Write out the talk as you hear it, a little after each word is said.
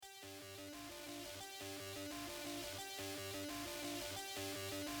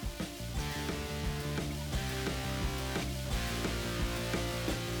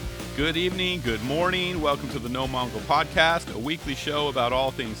Good evening, good morning. Welcome to the No Mongol Podcast, a weekly show about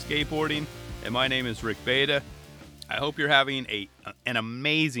all things skateboarding. And my name is Rick Beta. I hope you're having an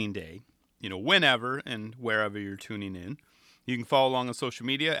amazing day, whenever and wherever you're tuning in. You can follow along on social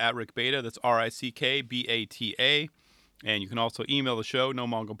media at Rick Beta. That's RickBata. And you can also email the show,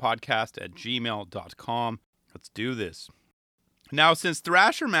 nomongolpodcast@gmail.com. Let's do this. Now, since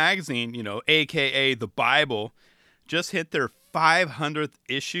Thrasher Magazine, a.k.a. The Bible, just hit their 500th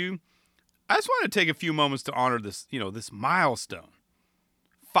issue, I just want to take a few moments to honor this, this milestone.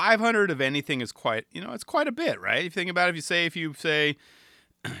 500 of anything is quite, it's quite a bit, right? If you think about it, if you say,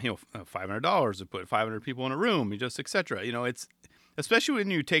 $500 to put 500 people in a room, just etc. It's, especially when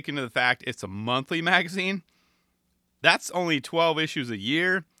you take into the fact it's a monthly magazine, that's only 12 issues a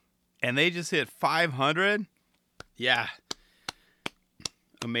year, and they just hit 500. Yeah.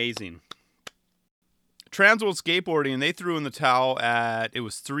 Amazing. Transworld Skateboarding, they threw in the towel at, it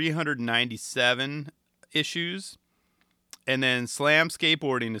was 397 issues. And then Slam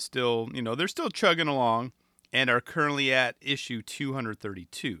Skateboarding is still, they're still chugging along and are currently at issue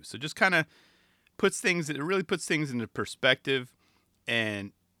 232. So just kind of really puts things into perspective.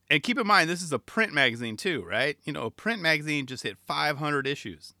 And keep in mind, this is a print magazine too, right? A print magazine just hit 500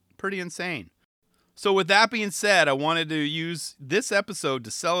 issues. Pretty insane. So with that being said, I wanted to use this episode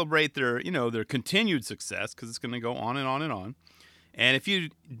to celebrate their continued success, because it's going to go on and on and on. And if you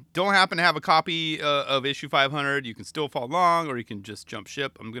don't happen to have a copy of issue 500, you can still follow along, or you can just jump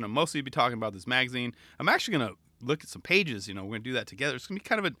ship. I'm going to mostly be talking about this magazine. I'm actually going to look at some pages. We're going to do that together. It's going to be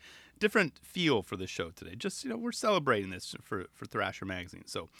kind of a different feel for the show today. Just, we're celebrating this for Thrasher Magazine.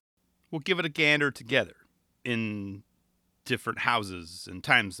 So we'll give it a gander together in different houses and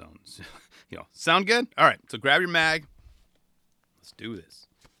time zones. Sound good? All right, so grab your mag. Let's do this.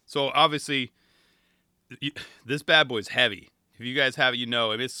 So obviously, this bad boy's heavy. If you guys have it,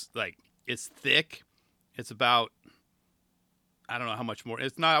 it's thick. It's about, I don't know how much more.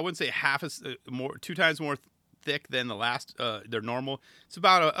 It's not, I wouldn't say two times more thick than the last, their normal. It's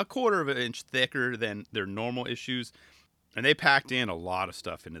about a quarter of an inch thicker than their normal issues. And they packed in a lot of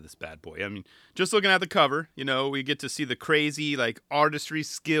stuff into this bad boy. I mean, just looking at the cover, we get to see the crazy, artistry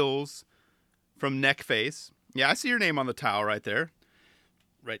skills from Neckface. Yeah, I see your name on the towel right there.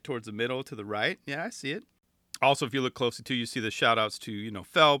 Right towards the middle to the right. Yeah, I see it. Also, if you look closely too, you see the shout outs to,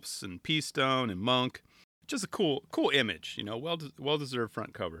 Phelps and Peastone and Monk. Just a cool image, well-deserved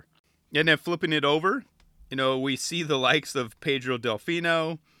front cover. And then flipping it over, we see the likes of Pedro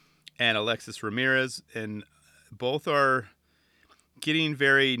Delfino and Alexis Ramirez, and both are getting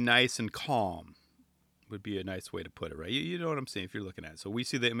very nice and calm, would be a nice way to put it, right? You know what I'm saying if you're looking at it. So we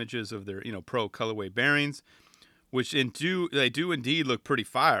see the images of their, pro colorway bearings, which they do indeed look pretty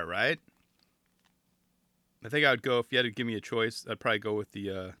fire, right? I think I would go, if you had to give me a choice, I'd probably go with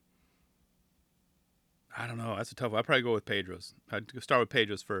the, I don't know, that's a tough one. I'd probably go with Pedro's. I'd start with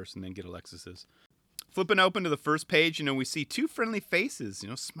Pedro's first and then get Alexis's. Flipping open to the first page, we see two friendly faces,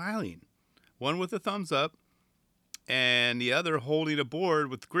 smiling. One with a thumbs up, and the other holding a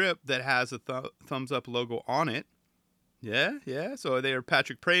board with grip that has a thumbs up logo on it. Yeah. So they are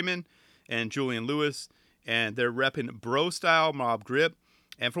Patrick Prayman and Julian Lewis, and they're repping Bro Style Mob Grip.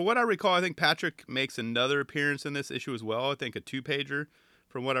 And from what I recall, I think Patrick makes another appearance in this issue as well. I think a 2-pager,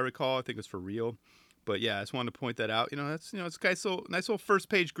 from what I recall. I think it's for real. But yeah, I just wanted to point that out. That's it's a nice little first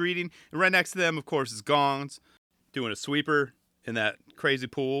page greeting. And right next to them, of course, is Gongs doing a sweeper in that crazy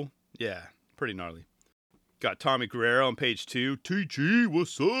pool. Yeah, pretty gnarly. Got Tommy Guerrero on page 2. TG,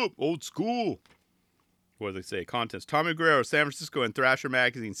 what's up? Old school. What do they say? Contents. Tommy Guerrero, San Francisco, and Thrasher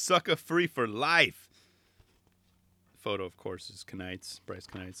Magazine. Sucker free for life. Photo, of course, is Knights. Bryce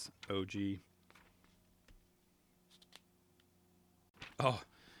Knights. OG. Oh,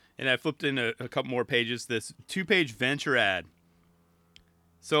 and I flipped in a couple more pages. This 2-page venture ad.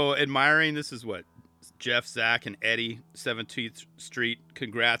 So admiring, this is what? Jeff, Zach, and Eddie, 17th Street.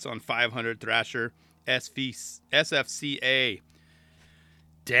 Congrats on 500 Thrasher. SFCA.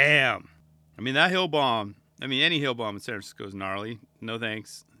 Damn. I mean, that hill bomb. Any hill bomb in San Francisco is gnarly. No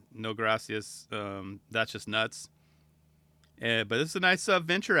thanks. No gracias. That's just nuts. But this is a nice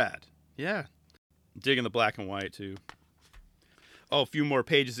venture ad. Yeah. Digging the black and white, too. Oh, a few more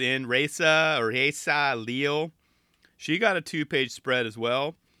pages in. Reza Leal. She got a 2-page spread as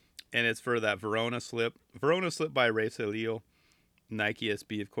well. And it's for that Verona slip. Verona slip by Reza Leal. Nike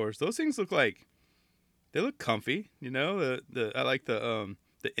SB, of course. Those things look comfy, I like the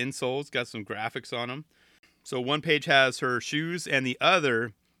insoles, got some graphics on them. So one page has her shoes, and the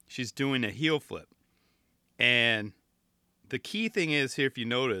other, she's doing a heel flip. And the key thing is here, if you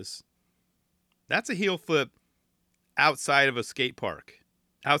notice, that's a heel flip outside of a skate park.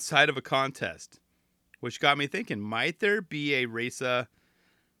 outside of a contest, which got me thinking, might there be a Racer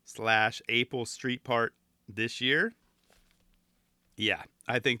 / April Street part this year? Yeah,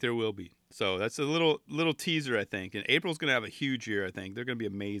 I think there will be. So that's a little teaser, I think. And April's going to have a huge year, I think. They're going to be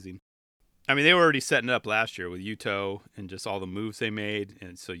amazing. I mean, they were already setting it up last year with Yuto and just all the moves they made.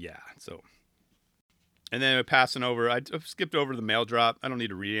 And so, yeah. And then passing over, I skipped over the mail drop. I don't need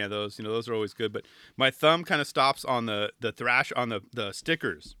to read any of those. Those are always good. But my thumb kind of stops on the thrash, on the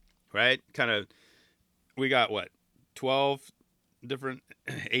stickers, right? Kind of, we got what, 12 different,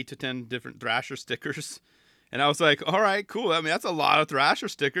 8 to 10 different Thrasher stickers. And I was like, all right, cool. I mean, that's a lot of Thrasher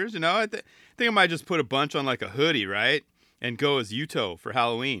stickers. I think I might just put a bunch on like a hoodie, right? And go as Yuto for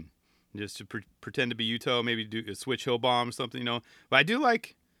Halloween. Just to pretend to be Yuto, maybe do a Switch Hill Bomb or something, But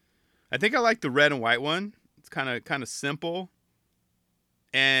I think I like the red and white one. It's kind of simple.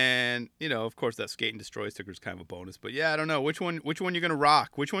 And, of course, that Skate and Destroy sticker is kind of a bonus. But yeah, I don't know. Which one you're going to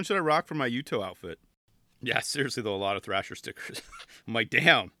rock? Which one should I rock for my Yuto outfit? Yeah, seriously, though, a lot of Thrasher stickers. I'm like,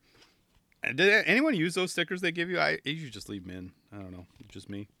 damn. Did anyone use those stickers they give you? I usually just leave them in. I don't know. Just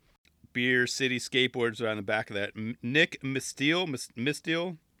me. Beer City Skateboards are on the back of that. Nick Misteal?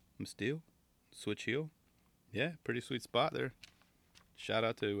 Switch Heel? Yeah, pretty sweet spot there. Shout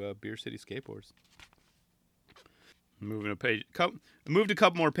out to Beer City Skateboards. Moved a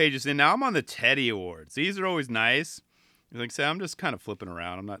couple more pages in. Now I'm on the Teddy Awards. These are always nice. Like I said, I'm just kind of flipping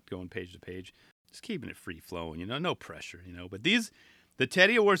around. I'm not going page to page. Just keeping it free flowing, no pressure, But the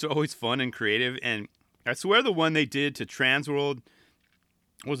Teddy Awards are always fun and creative. And I swear the one they did to Transworld,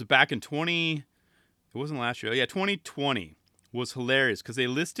 was it back in it wasn't last year. Yeah, 2020 was hilarious because they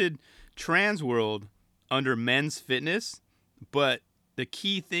listed Transworld under men's fitness, but the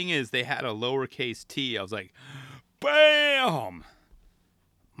key thing is they had a lowercase t. I was like, bam!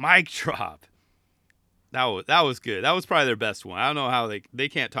 Mic drop. That was good. That was probably their best one. I don't know how they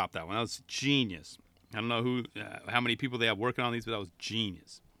can't top that one. That was genius. I don't know how many people they have working on these, but that was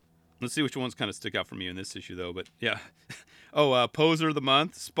genius. Let's see which ones kind of stick out for me in this issue, though. But yeah. Poser of the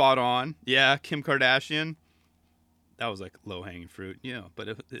Month, spot on. Yeah, Kim Kardashian. That was like low-hanging fruit, but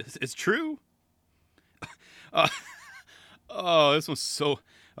it's true. This one's so...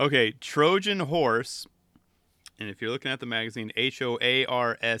 Okay, Trojan Horse. And if you're looking at the magazine,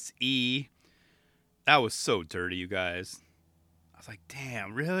 HOARSE. That was so dirty, you guys. I was like,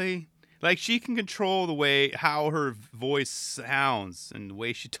 damn, really? Like, she can control how her voice sounds and the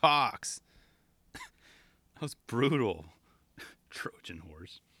way she talks. That was brutal. Trojan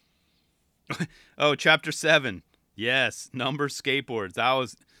Horse. Chapter 7. Yes, Number Skateboards. That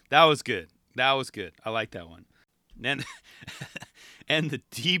was good. That was good. I like that one. And the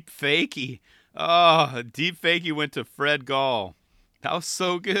Deep Fakey. Oh, Deep Fakey went to Fred Gall. That was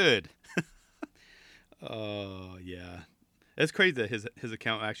so good. Oh, yeah. It's crazy that his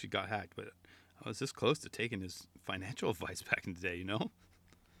account actually got hacked, but I was this close to taking his financial advice back in the day,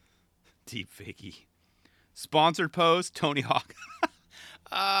 Deep Fakey. Sponsored post, Tony Hawk.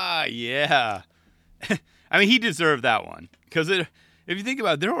 Yeah. I mean, he deserved that one. Because if you think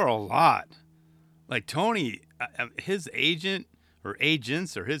about it, there were a lot. Like Tony, his agent or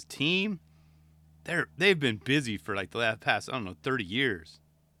agents or his team, they've been busy for like the past, 30 years.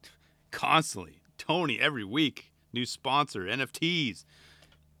 Constantly. Tony every week. New sponsor, NFTs.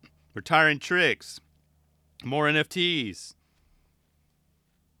 Retiring Tricks. More NFTs.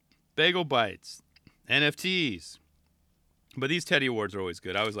 Bagel Bites. NFTs. But these Teddy Awards are always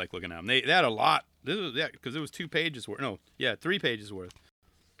good. I always like looking at them. They had a lot. Because it was 2 pages worth. No, yeah, 3 pages worth.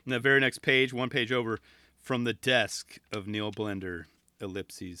 And the very next page, 1 page over, From the Desk of Neil Blender,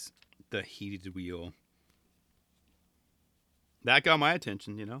 ellipses, the heated wheel. That got my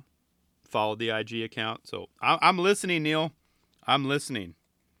attention, Followed the IG account. So I'm listening, Neil. I'm listening.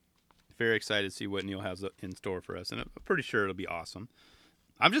 Very excited to see what Neil has in store for us. And I'm pretty sure it'll be awesome.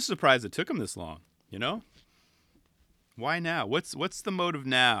 I'm just surprised it took him this long, Why now? What's the motive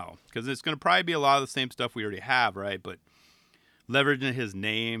now? Because it's going to probably be a lot of the same stuff we already have, right? But leveraging his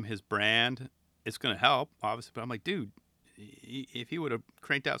name, his brand, it's going to help, obviously. But I'm like, dude, if he would have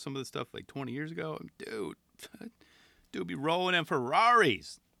cranked out some of this stuff like 20 years ago, dude be rolling in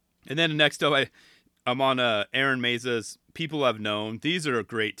Ferraris. And then next up, I'm on Aaron Meza's People I've Known. These are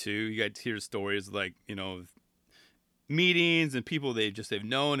great, too. You got to hear stories like, meetings and people they've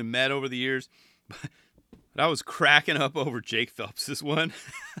known and met over the years. But I was cracking up over Jake Phelps' one.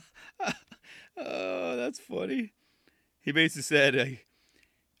 Oh, that's funny. He basically said,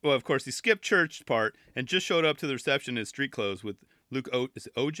 well, of course, he skipped church part and just showed up to the reception in his street clothes with Luke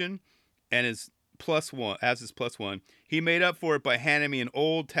Ogen and his +1. He made up for it by handing me an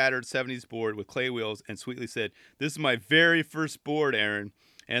old, tattered 70s board with clay wheels and sweetly said, "This is my very first board, Aaron.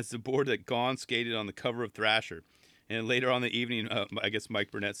 and it's the board that Gone skated on the cover of Thrasher. And later on in the evening, I guess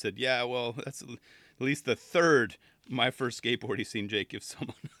Mike Burnett said, "Yeah, well, that's at least the third my first skateboard he's seen Jake give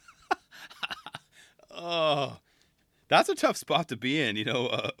someone." Oh, that's a tough spot to be in,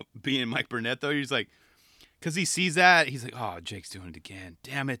 being Mike Burnett, though. He's like, because he sees that, he's like, "Oh, Jake's doing it again.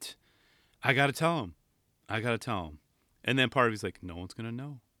 Damn it. I got to tell him. And then part of he's like, "No one's going to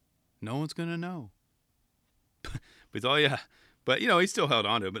know. No one's going to know." But he's, "Oh, yeah." But, he still held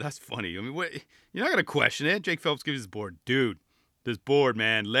on to it. But that's funny. I mean, what? You're not going to question it. Jake Phelps gives his board. Dude, this board,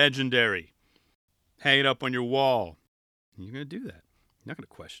 man, legendary. Hang it up on your wall. You're going to do that. You're not going to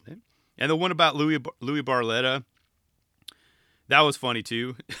question it. And the one about Louis Barletta, that was funny,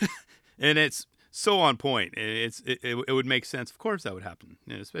 too. And it's so on point. It would make sense. Of course that would happen,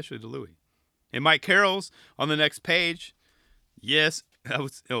 and especially to Louis. And Mike Carroll's on the next page. Yes, that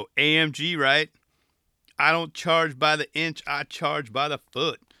was AMG, right? "I don't charge by the inch, I charge by the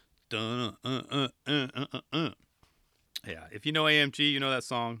foot." Yeah, if you know AMG, you know that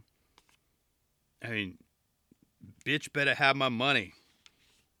song. I mean, "Bitch better have my money."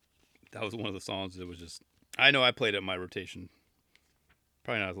 That was one of the songs that was just, I know I played it in my rotation.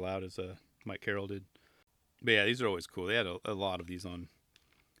 Probably not as loud as Mike Carroll did. But yeah, these are always cool. They had a lot of these on.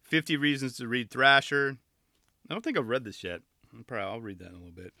 50 Reasons to Read Thrasher. I don't think I've read this yet. I'll read that in a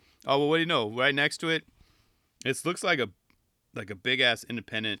little bit. Oh, well, what do you know? Right next to it, it looks like a big ass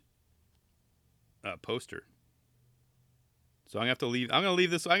independent poster. So I'm gonna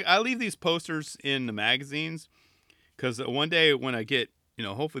leave this. I leave these posters in the magazines because one day when I get,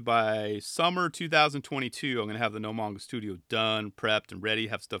 hopefully by summer 2022, I'm gonna have the No Manga Studio done, prepped, and ready.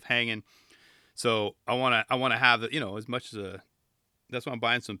 Have stuff hanging. So I wanna have the, as much as that's why I'm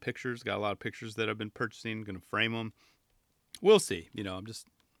buying some pictures. Got a lot of pictures that I've been purchasing. Gonna frame them. We'll see. I'm just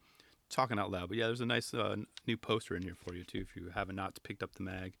talking out loud. But yeah, there's a nice new poster in here for you too if you haven't not picked up the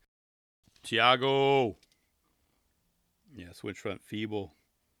mag. Tiago. Yeah, switch front feeble.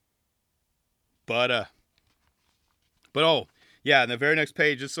 But oh, yeah, and the very next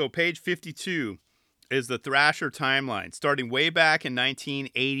page is, so page 52 is the Thrasher timeline, starting way back in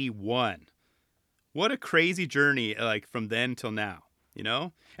 1981. What a crazy journey, like from then till now,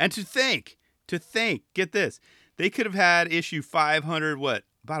 And to think, get this, they could have had issue 500,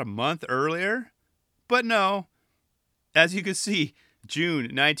 about a month earlier? But no, as you can see, June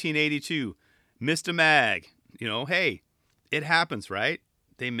 1982, missed a mag. Hey, it happens, right?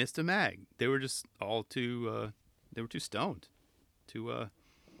 They missed a mag. They were just all too, they were too stoned to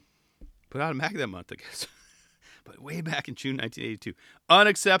put out a mag that month, I guess. But way back in June 1982.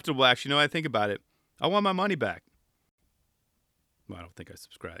 Unacceptable, actually. I think about it. I want my money back. Well, I don't think I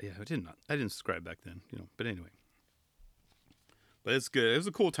subscribed. Yeah, I didn't subscribe back then, But anyway. But it's good. It was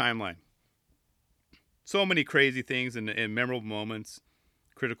a cool timeline. So many crazy things and memorable moments.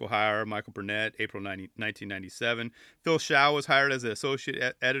 Critical hire, Michael Burnett, April 1997. Phil Shaw was hired as an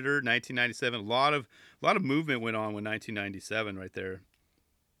associate editor, 1997. A lot of movement went on with 1997 right there.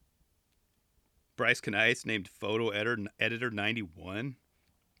 Bryce Kanice named photo editor 91.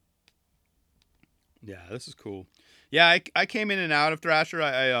 Yeah, this is cool. Yeah, I came in and out of Thrasher.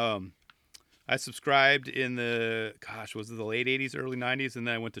 I subscribed in was it the late 80s, early 90s, and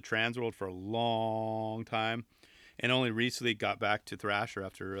then I went to Transworld for a long time. And only recently got back to Thrasher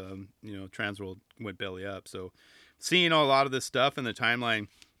after, Transworld went belly up. So seeing a lot of this stuff in the timeline,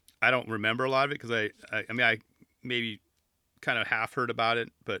 I don't remember a lot of it because I maybe kind of half heard about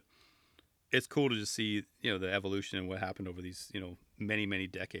it, but it's cool to just see, the evolution and what happened over these, many, many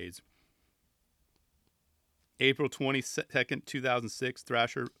decades. April 22nd, 2006,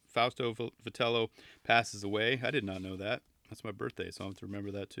 Thrasher Fausto Vitello passes away. I did not know that. That's my birthday, so I have to remember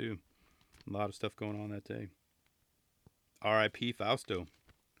that too. A lot of stuff going on that day. R.I.P. Fausto.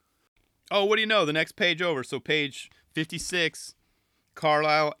 Oh, what do you know? The next page over. So page 56,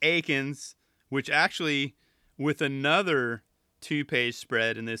 Carlisle Akins, which actually with another 2-page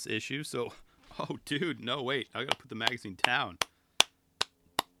spread in this issue. So, oh, dude, no, wait. I got to put the magazine down.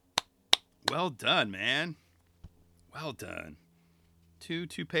 Well done, man. Well done.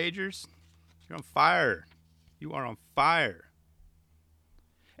 2-pagers. You're on fire. You are on fire.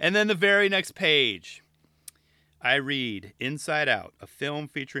 And then the very next page, I read Inside Out, a film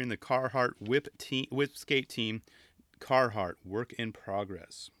featuring the Carhartt whip skate team. Carhartt, work in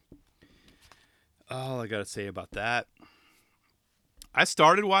progress. All I got to say about that, I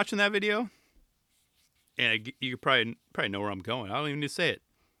started watching that video, and you probably know where I'm going. I don't even need to say it.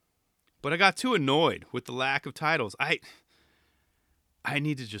 But I got too annoyed with the lack of titles. I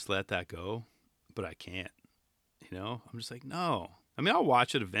need to just let that go, but I can't. I'm just like, no. I mean, I'll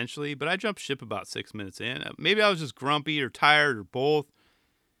watch it eventually, but I jumped ship about 6 minutes in. Maybe I was just grumpy or tired or both.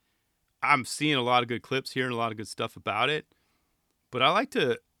 I'm seeing a lot of good clips, hearing a lot of good stuff about it. But I like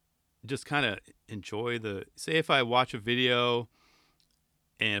to just kind of enjoy say if I watch a video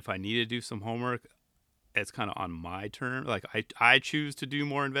and if I need to do some homework, it's kind of on my turn. Like I choose to do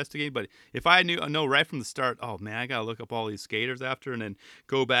more investigating. But if I know right from the start, oh man, I gotta look up all these skaters after, and then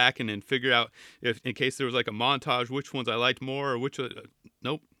go back and then figure out if in case there was like a montage, which ones I liked more or which.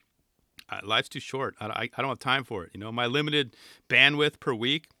 Nope, life's too short. I don't have time for it. You know, my limited bandwidth per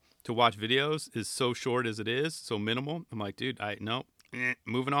week to watch videos is so short as it is, so minimal. I'm like, dude,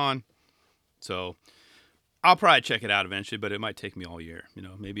 moving on. So I'll probably check it out eventually, but it might take me all year. You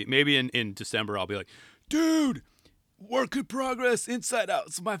know, maybe in December I'll be like, dude, work in progress, Inside Out.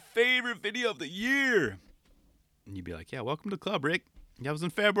 It's my favorite video of the year. And you'd be like, yeah, welcome to the club, Rick. That was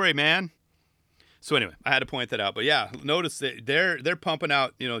in February, man. So anyway, I had to point that out. But yeah, notice that they're pumping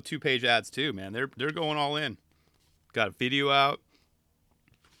out, 2-page ads too, man. They're going all in. Got a video out.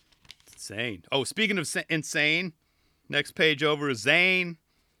 It's insane. Oh, speaking of insane, next page over is Zane.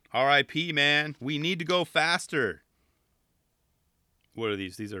 R.I.P., man. We need to go faster. What are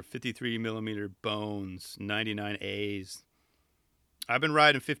these? These are 53 millimeter bones, 99As. I've been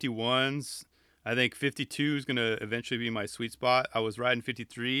riding 51s. I think 52 is going to eventually be my sweet spot. I was riding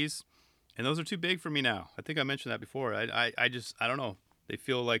 53s, and those are too big for me now. I think I mentioned that before. I don't know. They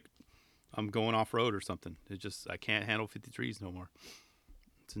feel like I'm going off-road or something. I can't handle 53s no more.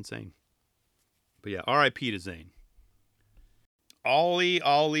 It's insane. But yeah, R.I.P. to Zane.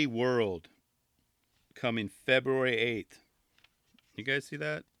 Ollie World coming February 8th. You guys see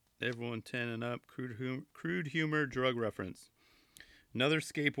that? Everyone 10 and up. Crude humor, drug reference. Another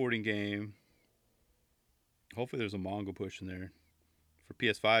skateboarding game. Hopefully there's a manga push in there. For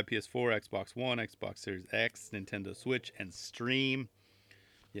PS5, PS4, Xbox One, Xbox Series X, Nintendo Switch, and Stream.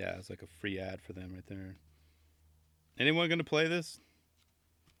 Yeah, it's like a free ad for them right there. Anyone going to play this?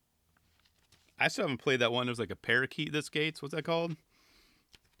 I still haven't played that one. There's like a parakeet that skates. What's that called?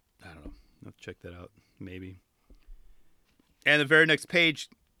 I don't know. I'll have to check that out. Maybe. And the very next page,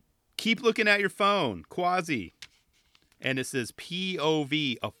 keep looking at your phone. Quasi. And it says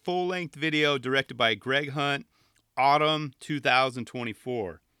POV, a full-length video directed by Greg Hunt, autumn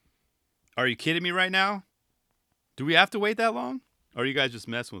 2024. Are you kidding me right now? Do we have to wait that long? Or are you guys just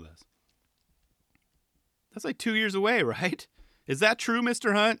messing with us? That's like 2 years away, right? Is that true,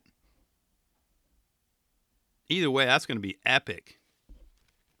 Mr. Hunt? Either way, that's going to be epic.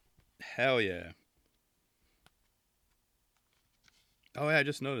 Hell yeah. Oh, yeah, I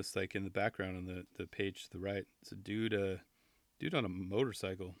just noticed, like, in the background on the page to the right, it's a dude on a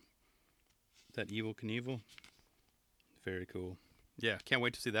motorcycle. Is that Evel Knievel? Very cool. Yeah, can't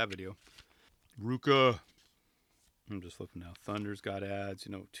wait to see that video. Ruka. I'm just looking now. Thunder's got ads,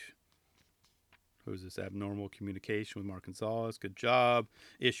 Who's this? Abnormal Communication with Mark Gonzalez. Good job.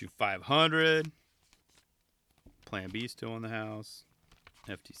 Issue 500. Plan B still in the house.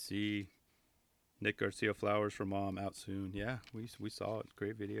 FTC. Nick Garcia Flowers for Mom out soon. Yeah, we saw it.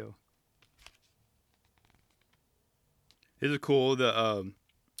 Great video. This is cool. The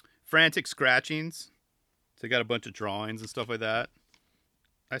frantic scratchings. So they got a bunch of drawings and stuff like that.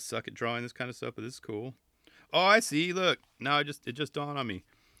 I suck at drawing this kind of stuff, but this is cool. Oh, I see. Look, now it just dawned on me.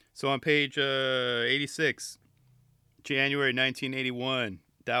 So on page 86, January 1981,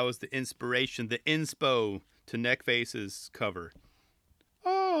 that was the inspiration, the inspo to Neckface's cover.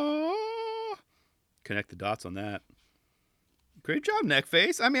 Oh, connect the dots on that. Great job,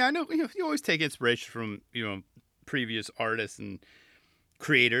 Neckface. I mean, I know you always take inspiration from previous artists and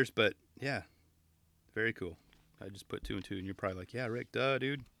creators, but yeah, very cool. I just put 2 and 2, and you're probably like, yeah, Rick, duh,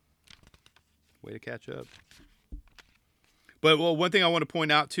 dude. Way to catch up. But one thing I want to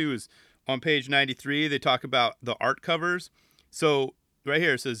point out too is on page 93, they talk about the art covers. So right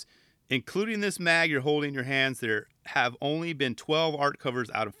here it says, including this mag you're holding in your hands, there have only been 12 art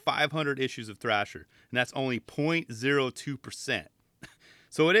covers out of 500 issues of Thrasher, and that's only 0.02%.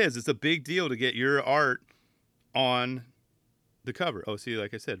 So it's a big deal to get your art on the cover. Oh, see,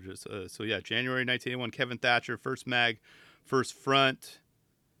 like I said, so yeah, January 1981, Kevin Thatcher, first mag, first front,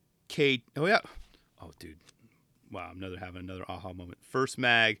 Kate. Oh yeah, oh dude, wow, having another aha moment. First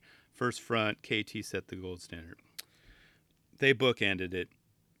mag, first front, KT set the gold standard. They bookended it.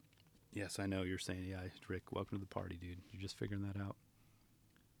 Yes, I know you're saying, yeah, Rick, welcome to the party, dude. You're just figuring that out.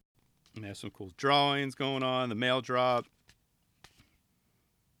 And there's some cool drawings going on. The mail drop.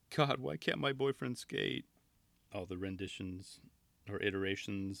 God, why can't my boyfriend skate? All the renditions or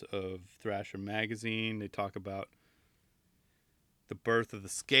iterations of Thrasher magazine. They talk about the birth of the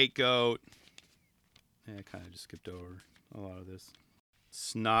scapegoat. Yeah, I kind of just skipped over a lot of this.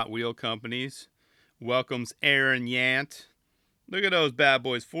 Snot Wheel Companies welcomes Aaron Yant. Look at those bad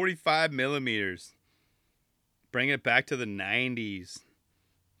boys, 45 millimeters. Bringing it back to the 90s.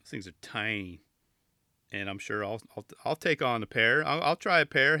 Those things are tiny. And I'm sure I'll take on a pair. I'll try a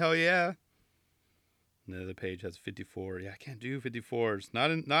pair. Hell yeah. Another page has 54. Yeah, I can't do 54s.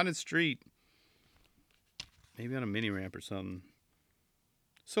 Not in street. Maybe on a mini ramp or something.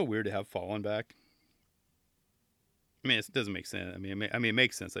 So weird to have fallen back. I mean, it doesn't make sense. I mean, it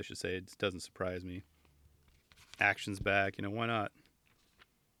makes sense, I should say. It doesn't surprise me. Action's back. You know, why not?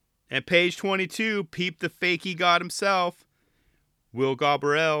 And page 22, peep the fakey god himself, Will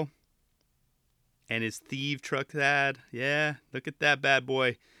Gobberell. And his Thieve truck ad. Yeah, look at that bad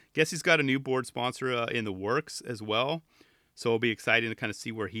boy. Guess he's got a new board sponsor in the works as well. So it'll be exciting to kind of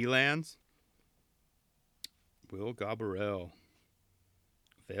see where he lands. Will Gobberell.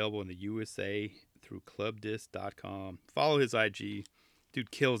 Available in the USA through clubdisc.com. Follow his IG.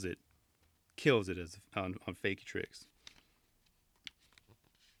 Dude kills it. Kills it on Fakey Tricks.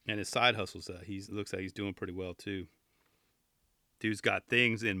 And his side hustles, looks like he's doing pretty well too. Dude's got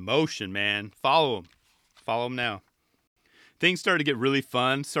things in motion, man. Follow him. Follow him now. Things started to get really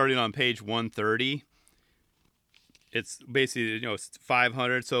fun starting on page 130. It's basically, it's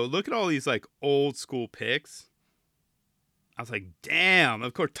 500. So look at all these like old school picks. I was like, damn.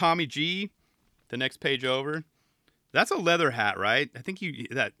 Of course, Tommy G, the next page over. That's a leather hat, right? I think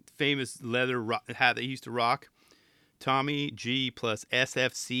that famous leather hat that he used to rock. Tommy G plus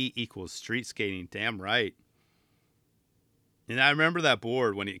SFC equals street skating. Damn right. And I remember that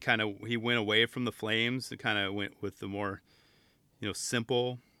board when he went away from the flames and kind of went with the more,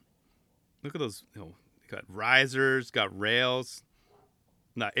 simple. Look at those, got risers, got rails.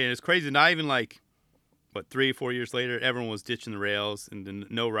 And it's crazy. Not even like, 3 or 4 years later, everyone was ditching the rails and then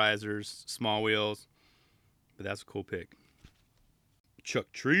no risers, small wheels. But that's a cool pick. Chuck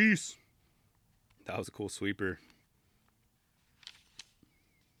Treese. That was a cool sweeper.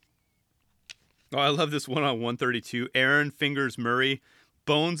 Oh, I love this one on 132. Aaron Fingers Murray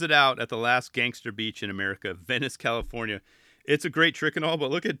bones it out at the last gangster beach in America, Venice, California. It's a great trick and all,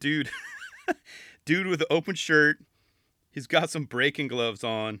 but look at dude. Dude with an open shirt. He's got some breaking gloves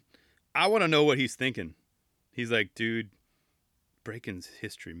on. I want to know what he's thinking. He's like, dude, breaking's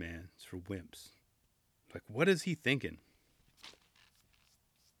history, man. It's for wimps. Like, what is he thinking?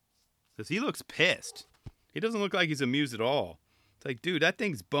 Because he looks pissed. He doesn't look like he's amused at all. It's like, dude, that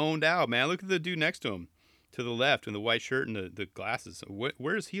thing's boned out, man. Look at the dude next to him. To the left in the white shirt and the glasses.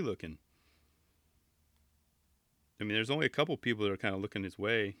 Where is he looking? I mean, there's only a couple people that are kind of looking his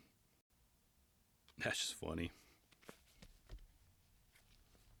way. That's just funny.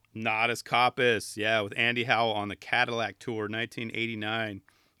 Nodus Coppice. Yeah, with Andy Howell on the Cadillac Tour, 1989.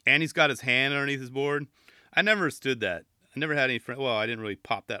 And he's got his hand underneath his board. I never understood that. I never had any friends. Well, I didn't really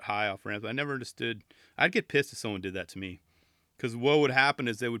pop that high off ramps, but I never understood. I'd get pissed if someone did that to me. Because what would happen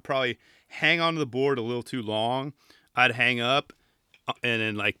is they would probably hang onto the board a little too long. I'd hang up and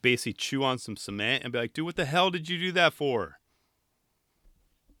then like basically chew on some cement and be like, dude, what the hell did you do that for?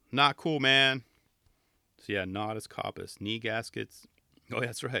 Not cool, man. So yeah, Nodus Coppice. Knee gaskets. Oh, yeah,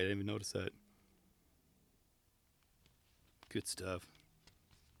 that's right. I didn't even notice that. Good stuff.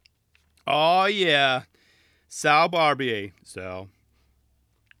 Oh, yeah. Sal Barbier. Sal.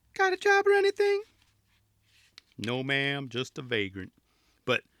 Got a job or anything? No, ma'am. Just a vagrant.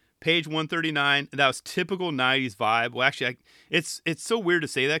 But page 139, that was typical 90s vibe. Well, actually, it's so weird to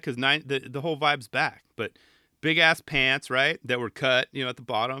say that because the whole vibe's back. But big-ass pants, right, that were cut, at the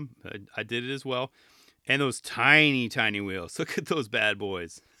bottom. I did it as well. And those tiny, tiny wheels. Look at those bad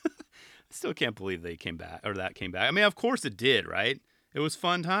boys. I still can't believe they came back, or that came back. I mean, of course it did, right? It was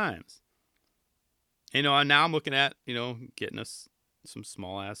fun times. And now I'm looking at, getting us some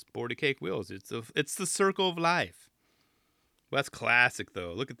small-ass Bordy Cake wheels. It's the circle of life. Well, that's classic,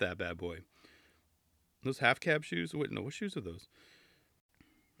 though. Look at that bad boy. Those half-cab shoes? Wait, no, what shoes are those?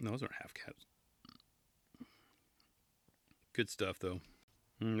 No, those aren't half-cabs. Good stuff, though.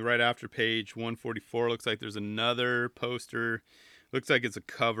 Right after page 144, looks like there's another poster. Looks like it's a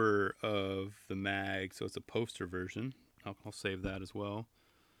cover of the mag, so it's a poster version. I'll save that as well.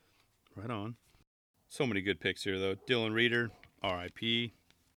 Right on. So many good picks here, though. Dylan Reeder, R.I.P.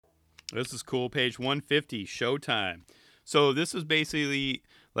 This is cool. Page 150, Showtime. So this is basically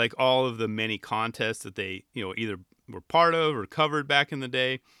like all of the many contests that they, either were part of or covered back in the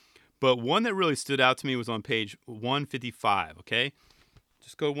day. But one that really stood out to me was on page 155, okay?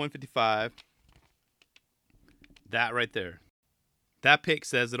 Just go 155. That right there. That pick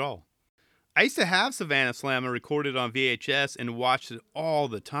says it all. I used to have Savannah Slamma recorded on VHS and watched it all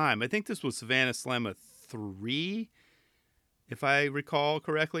the time. I think this was Savannah Slamma 3, if I recall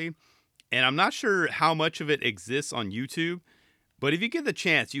correctly. And I'm not sure how much of it exists on YouTube, But if you get the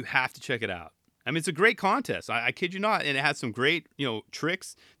chance, you have to check it out. I mean, it's a great contest. I kid you not. And it has some great,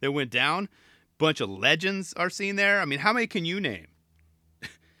 tricks that went down. Bunch of legends are seen there. I mean, how many can you name?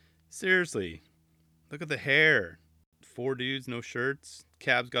 Seriously. Look at the hair. 4 dudes, no shirts.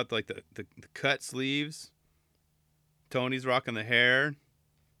 Cab's got like the cut sleeves. Tony's rocking the hair.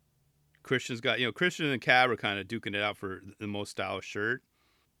 Christian's got, Christian and Cab are kind of duking it out for the most stylish shirt.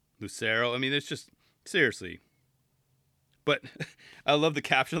 Lucero. I mean, it's just, seriously. But I love the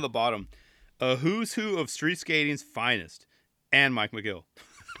caption on the bottom. A who's who of street skating's finest. And Mike McGill.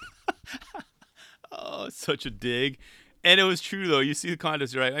 Oh, it's such a dig. And it was true, though. You see the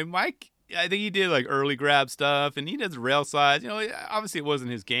contest, right? I mean, Mike, I think he did like early grab stuff, and he does rail sides. Obviously it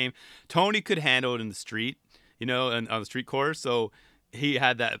wasn't his game. Tony could handle it in the street, and on the street course, so he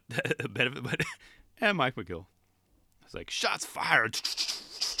had that benefit. But and Mike McGill, it's like shots fired,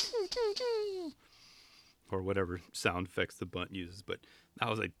 or whatever sound effects the bunt uses. But I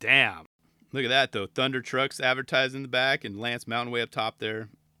was like, damn, look at that though. Thunder Trucks advertised in the back, and Lance Mountain way up top there.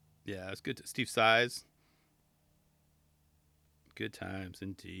 Yeah, it's good. Steve Size. Good times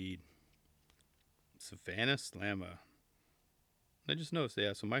indeed. Savannah Slamma. I just noticed,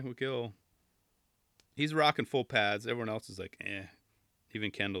 so Mike McGill, he's rocking full pads. Everyone else is like, eh. Even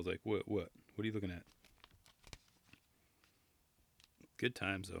Kendall's like, what are you looking at? Good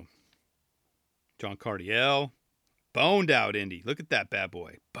times, though. John Cardiel. Boned out Indy. Look at that bad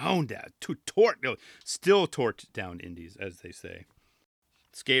boy. Boned out. Still torqued down Indies, as they say.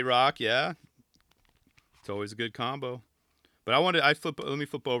 Skate Rock, yeah. It's always a good combo. But let me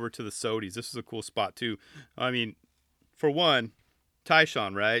flip over to the Sodies. This is a cool spot, too. I mean, for one,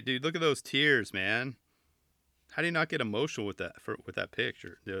 Tyshawn, right? Dude, look at those tears, man. How do you not get emotional with that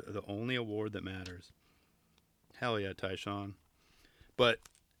picture? The only award that matters. Hell yeah, Tyshawn. But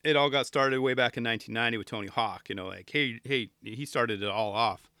it all got started way back in 1990 with Tony Hawk. Hey, he started it all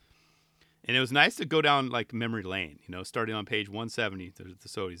off. And it was nice to go down like memory lane, starting on page 170, the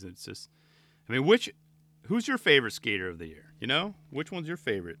Sodies. It's just, I mean, who's your favorite skater of the year? Which one's your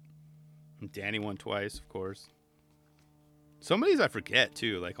favorite? And Danny won twice, of course. Some of these I forget,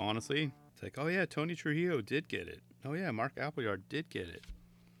 too. Like, honestly, it's like, oh, yeah, Tony Trujillo did get it. Oh, yeah, Mark Appleyard did get it.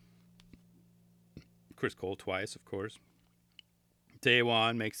 Chris Cole twice, of course.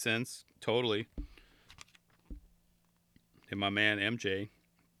 Daewon makes sense. Totally. And my man, MJ.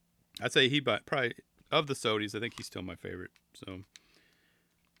 I'd say probably, of the Sodies, I think he's still my favorite. So,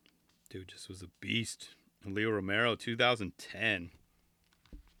 dude just was a beast. Leo Romero, 2010.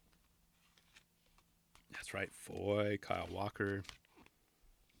 That's right, Foy, Kyle Walker.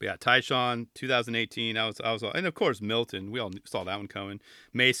 But yeah, Tyshawn, 2018. I was, and of course Milton. We all saw that one coming.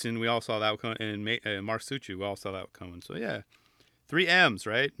 Mason, we all saw that one coming, and Mark Succi, we all saw that one coming. So yeah, 3 M's,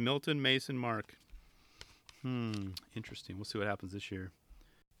 right? Milton, Mason, Mark. Interesting. We'll see what happens this year.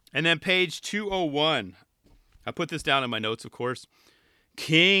 And then page 201. I put this down in my notes, of course.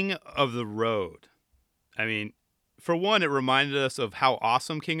 King of the Road. I mean, for one, it reminded us of how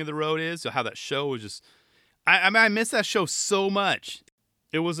awesome King of the Road is. So how that show was just, I miss that show so much.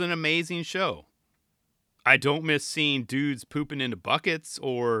 It was an amazing show. I don't miss seeing dudes pooping into buckets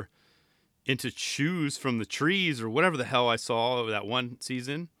or into shoes from the trees or whatever the hell I saw over that one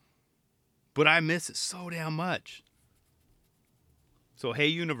season. But I miss it so damn much. So, hey,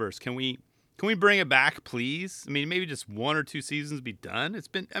 universe, can we bring it back, please? I mean, maybe just 1 or 2 seasons be done. It's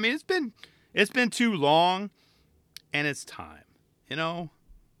been too long, and it's time. Mr.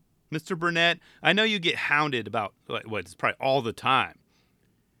 Burnett, I know you get hounded about it's probably all the time.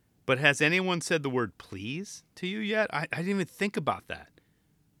 But has anyone said the word please to you yet? I didn't even think about that.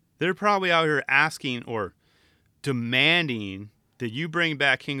 They're probably out here asking or demanding that you bring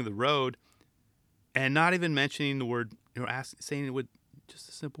back King of the Road and not even mentioning the word, saying it with just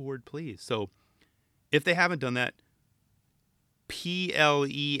a simple word, please. So if they haven't done that, Please,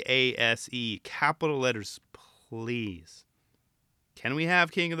 capital letters, please. Can we have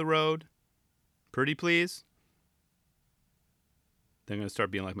King of the Road? Pretty please? They're going to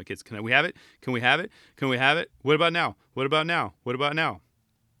start being like my kids. Can we have it? Can we have it? Can we have it? What about now? What about now? What about now?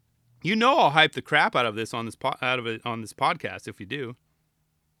 I'll hype the crap out of this on this podcast if you do.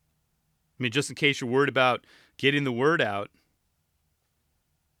 I mean, just in case you're worried about getting the word out,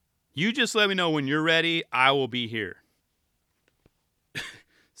 you just let me know when you're ready. I will be here.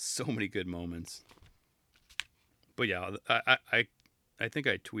 So many good moments. But yeah, I think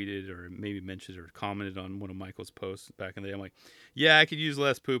I tweeted or maybe mentioned or commented on one of Michael's posts back in the day. I'm like, yeah, I could use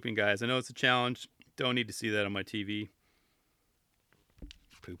less pooping, guys. I know it's a challenge. Don't need to see that on my TV.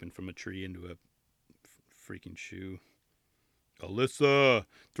 Pooping from a tree into a freaking shoe. Alyssa,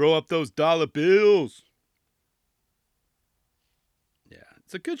 throw up those dollar bills.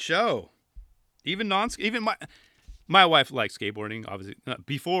 It's a good show. Even my wife likes skateboarding. Obviously,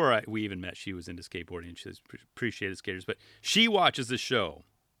 before we even met, she was into skateboarding. She appreciated skaters, but she watches the show.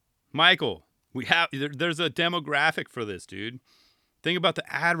 Michael, there's a demographic for this, dude. Think about the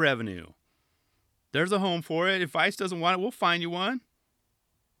ad revenue. There's a home for it. If Vice doesn't want it, we'll find you one.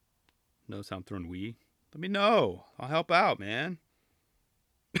 Notice how I'm throwing we. Let me know. I'll help out, man.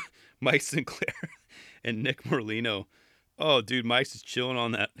 Mike Sinclair and Nick Morlino. Oh, dude, Mike's just chilling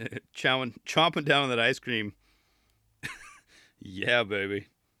on that, chomping down on that ice cream. Yeah, baby.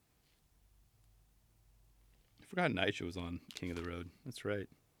 I forgot Nitro was on King of the Road. That's right.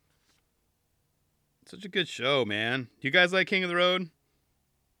 Such a good show, man. You guys like King of the Road?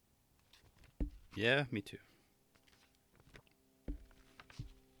 Yeah, me too.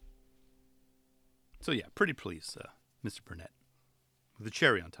 So yeah, pretty pleased, Mr. Burnett. With a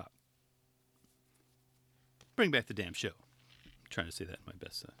cherry on top. Bring back the damn show. I'm trying to say that in my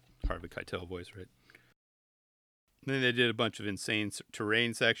best Harvey Keitel voice, right? And then they did a bunch of insane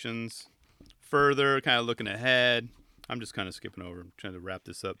terrain sections. Further, kind of looking ahead. I'm just kind of skipping over. I'm trying to wrap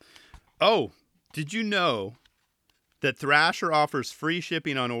this up. Oh, did you know that Thrasher offers free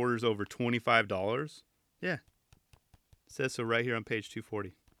shipping on orders over $25? Yeah. It says so right here on page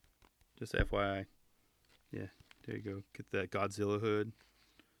 240. Just FYI. Yeah, there you go. Get that Godzilla hood.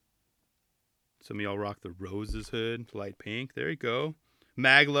 Some of y'all rock the Roses hood, light pink. There you go.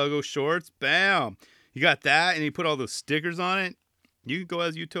 Mag logo shorts. Bam. You got that, and you put all those stickers on it. You can go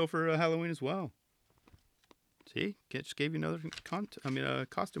as Yuto for Halloween as well. See? Just gave you another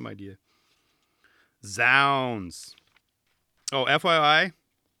costume idea. Zounds. Oh, FYI,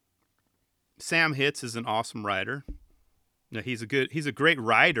 Sam Hitz is an awesome writer. Now, he's a great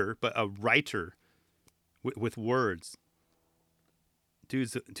writer, but a writer with words.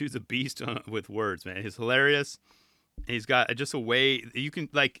 Dude's a beast with words, man. He's hilarious. He's got just a way you can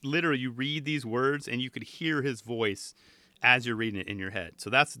literally you read these words and you could hear his voice as you're reading it in your head. So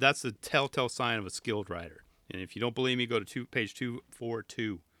that's a telltale sign of a skilled writer. And if you don't believe me, go to page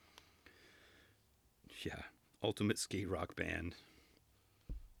 242. Yeah, Ultimate Skate Rock Band.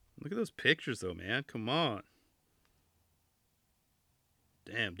 Look at those pictures, though, man. Come on.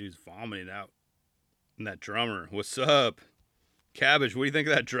 Damn, dude's vomiting out. And that drummer, what's up? Cabbage, what do you think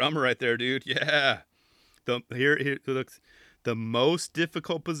of that drummer right there, dude? Yeah. Here looks. The most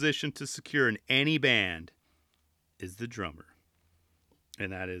difficult position to secure in any band is the drummer.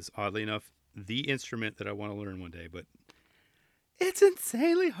 And that is, oddly enough, the instrument that I want to learn one day. But it's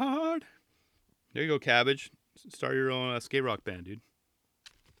insanely hard. There you go, Cabbage. Start your own skate rock band, dude.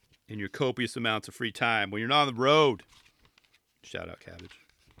 In your copious amounts of free time when you're not on the road. Shout out, Cabbage.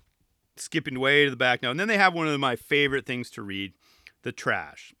 Skipping way to the back now. And then they have one of my favorite things to read, the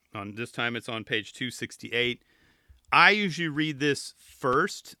trash. This time it's on page 268. I usually read this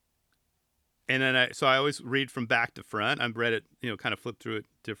first. And then I always read from back to front. I've read it, kind of flipped through it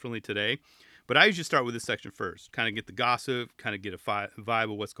differently today. But I usually start with this section first. Kind of get the gossip, kind of get a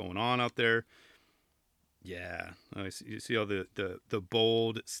vibe of what's going on out there. Yeah. You see all the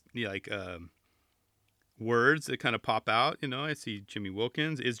bold, words that kind of pop out. I see Jimmy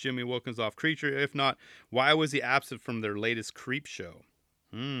Wilkins. Is Jimmy Wilkins off Creature? If not, why was he absent from their latest Creep show?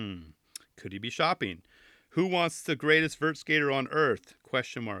 Could he be shopping? Who wants the greatest vert skater on earth? ?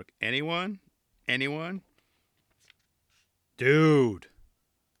 Anyone? Dude.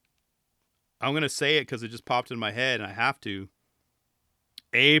 I'm going to say it because it just popped in my head and I have to.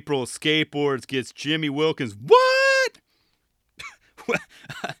 April Skateboards gets Jimmy Wilkins. What?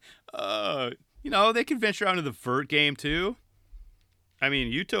 They can venture out into the vert game too. I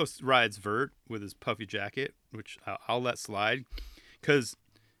mean, Yuto rides vert with his puffy jacket, which I'll let slide. Because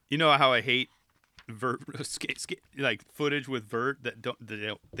you know how I hate vert footage with vert that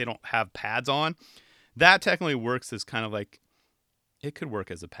they don't have pads on. That technically works as kind of like, it could work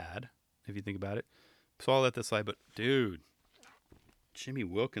as a pad if you think about it. So I'll let that slide. But dude, Jimmy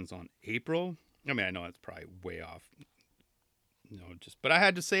Wilkins on April. I mean, I know it's probably way off. But I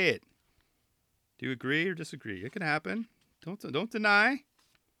had to say it. Do you agree or disagree? It can happen. Don't deny.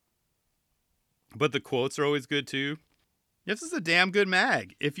 But the quotes are always good too. This is a damn good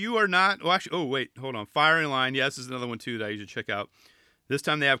mag. If you are not, hold on. Firing Line. Yes, this is another one too that I usually check out. This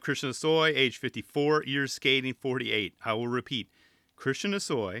time they have Christian Asoy, age 54, years skating 48. I will repeat. Christian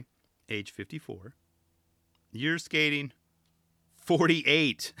Asoy, age 54, years skating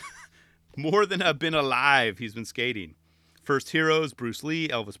 48. More than I've been alive, he's been skating. First heroes, Bruce Lee,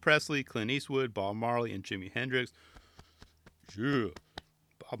 Elvis Presley, Clint Eastwood, Bob Marley, and Jimi Hendrix. Yeah.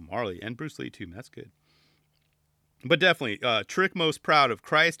 Bob Marley and Bruce Lee too. That's good. But definitely, Trick most proud of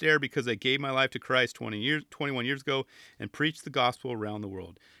Christ Air because I gave my life to Christ 21 years ago and preached the gospel around the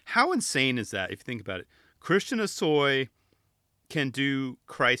world. How insane is that if you think about it? Christian Asoy can do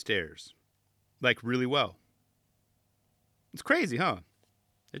Christ Airs like really well. It's crazy, huh?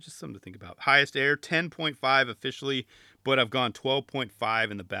 It's just something to think about. Highest air, 10.5 officially, but I've gone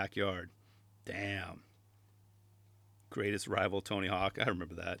 12.5 in the backyard. Damn. Greatest rival, Tony Hawk. I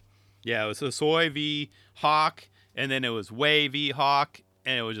remember that. Yeah, it was Asoy v. Hawk, and then it was Way v. Hawk,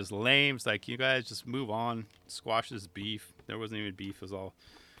 and it was just lame. It's like, you guys just move on. Squash this beef. There wasn't even beef. It was all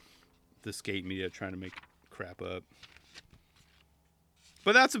the skate media trying to make crap up.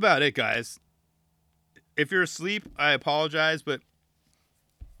 But that's about it, guys. If you're asleep, I apologize, but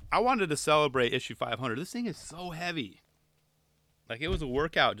I wanted to celebrate issue 500. This thing is so heavy. Like, it was a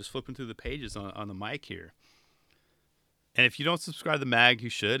workout just flipping through the pages on the mic here. And if you don't subscribe to the mag, you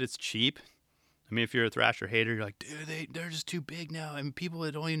should. It's cheap. I mean, if you're a Thrasher hater, you're like, dude, they're just too big now. And people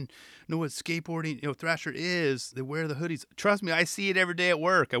that don't even know what skateboarding, Thrasher is, they wear the hoodies. Trust me, I see it every day at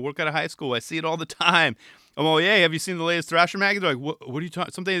work. I work out of high school. I see it all the time. I'm all, yeah, have you seen the latest Thrasher mag? They're like, what are you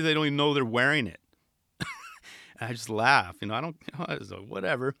talking? Some days they don't even know they're wearing it. And I just laugh. I don't, like,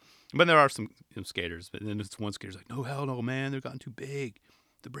 whatever. But there are some skaters. But then this one skater's like, no, hell no, man. They're gotten too big.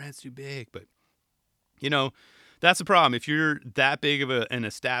 The brand's too big. But, that's the problem. If you're that big of an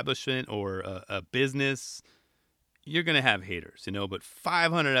establishment or a business, you're going to have haters, But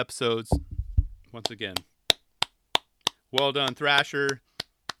 500 episodes, once again, well done, Thrasher.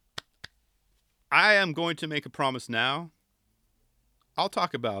 I am going to make a promise now. I'll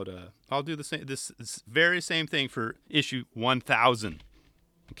talk about, I'll do this very same thing for issue 1000.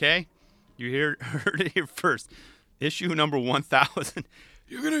 Okay? You heard it here first. Issue number 1000.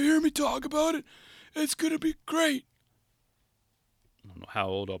 You're going to hear me talk about it. It's going to be great. I don't know how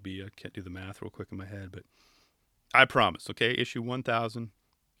old I'll be. I can't do the math real quick in my head, but I promise, okay? Issue 1000,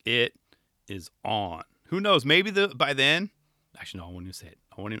 it is on. Who knows? Maybe by then, actually, no, I won't even say it.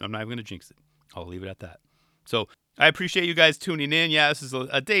 I'm not even going to jinx it. I'll leave it at that. So I appreciate you guys tuning in. Yeah, this is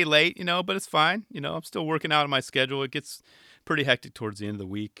a day late, but it's fine. I'm still working out on my schedule. It gets pretty hectic towards the end of the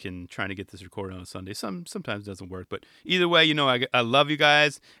week and trying to get this recorded on a Sunday. Sometimes it doesn't work. But either way, I love you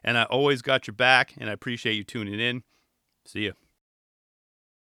guys, and I always got your back, and I appreciate you tuning in. See ya.